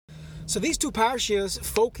So these two parashas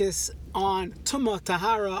focus on Tumah,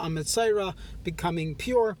 Tahara, on Mitzayra, becoming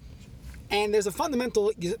pure. And there's a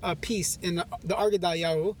fundamental piece in the Ar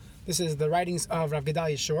Gedalia. This is the writings of Rav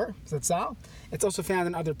Gedalia Shor, Zatzal. It's also found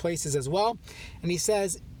in other places as well. And he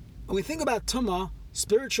says, when we think about Tumah,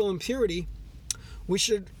 spiritual impurity, we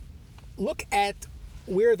should look at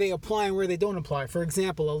where they apply and where they don't apply. For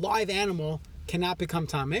example, a live animal cannot become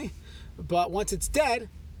Tameh, but once it's dead,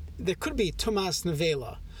 there could be Tumas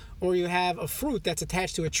Nevela. Or you have a fruit that's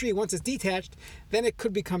attached to a tree. Once it's detached, then it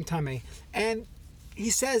could become Tameh. And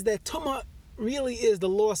he says that Tumah really is the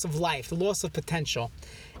loss of life, the loss of potential.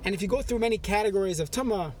 And if you go through many categories of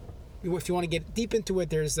Tumah, if you want to get deep into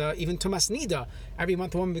it, there's even Tumas Nida. Every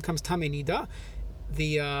month a woman becomes Tameh Nida.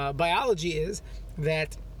 The biology is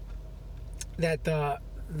that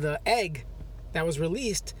the egg that was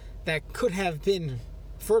released that could have been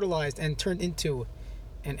fertilized and turned into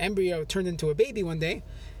an embryo, turned into a baby one day,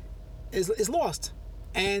 is lost.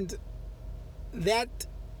 And that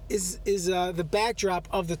is the backdrop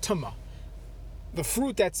of the Tumah. The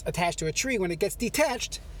fruit that's attached to a tree, when it gets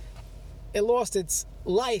detached, it lost its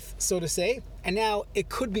life, so to say, and now it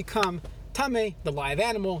could become Tameh, the live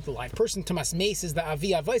animal, the live person. Tumas Mace is the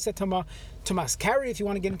Avi Avaisa Tumah. Tumas Kari, if you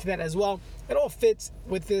want to get into that as well. It all fits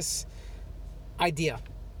with this idea.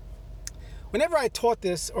 Whenever I taught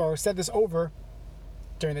this or said this over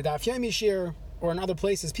during the Daf Yomi Shir or in other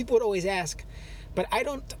places, people would always ask, but I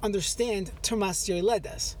don't understand Tumas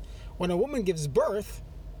Yoledes. When a woman gives birth,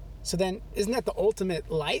 so then isn't that the ultimate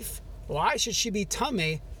life? Why should she be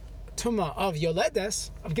Tameh, Tumah of Yoledes,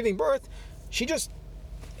 of giving birth? She just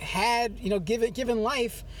had, given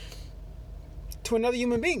life to another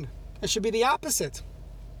human being. It should be the opposite.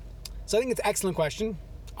 So I think it's an excellent question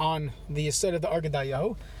on the Yesod of the Ar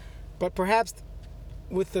Gedalia, but perhaps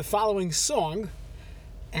with the following song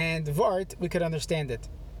and Vart, we could understand it.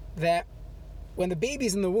 That when the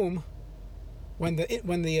baby's in the womb, when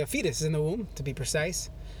the fetus is in the womb, to be precise,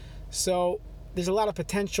 so there's a lot of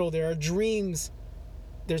potential, there are dreams,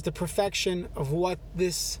 there's the perfection of what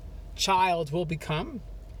this child will become.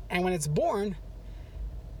 And when it's born,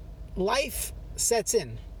 life sets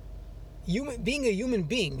in. Being a human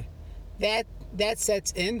being, that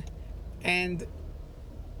sets in, and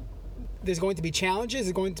there's going to be challenges,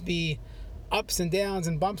 there's going to be ups and downs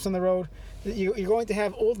and bumps on the road. You're going to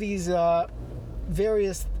have all these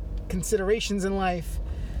various considerations in life,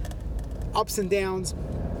 ups and downs,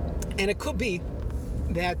 and it could be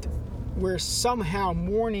that we're somehow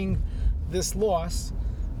mourning this loss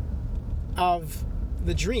of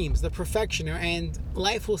the dreams, the perfection, and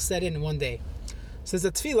life will set in one day. So there's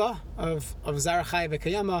a tefillah of Zara Chai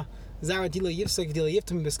V'Kayama, Zara Dila Yifsak Dila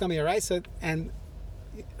Yiftam B'Skami Araisa, and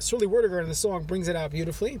Surly Werdiger in the song brings it out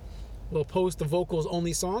beautifully. We'll post the vocals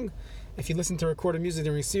only song. If you listen to recorded music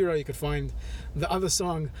during Sira, you could find the other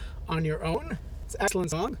song on your own. It's an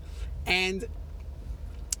excellent song. And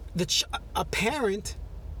a parent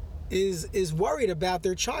is worried about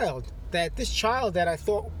their child. That this child that I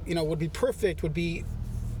thought would be perfect, would be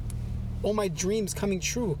all my dreams coming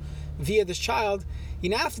true via this child. You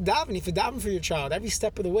now have to daven. You have to daven for your child every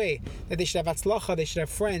step of the way. That they should have atzlacha, they should have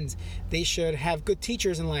friends, they should have good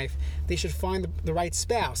teachers in life, they should find the right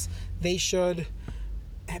spouse, they should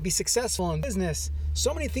be successful in business.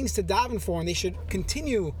 So many things to daven for, and they should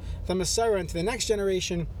continue the Messiah into the next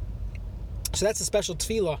generation. So that's a special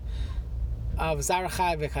tefillah of Zara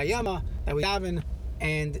Chai V'Kayama that we daven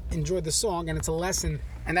and enjoy the song, and it's a lesson,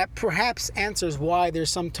 and that perhaps answers why there's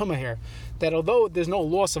some tumah here. That although there's no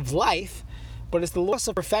loss of life, but it's the loss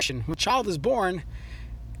of perfection. When a child is born,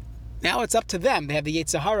 now it's up to them. They have the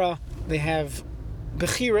Yetzer Hara, they have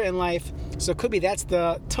Bechira in life, so it could be that's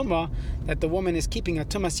the tumah that the woman is keeping, a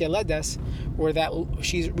tumas yeledes, or that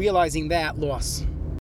she's realizing that loss.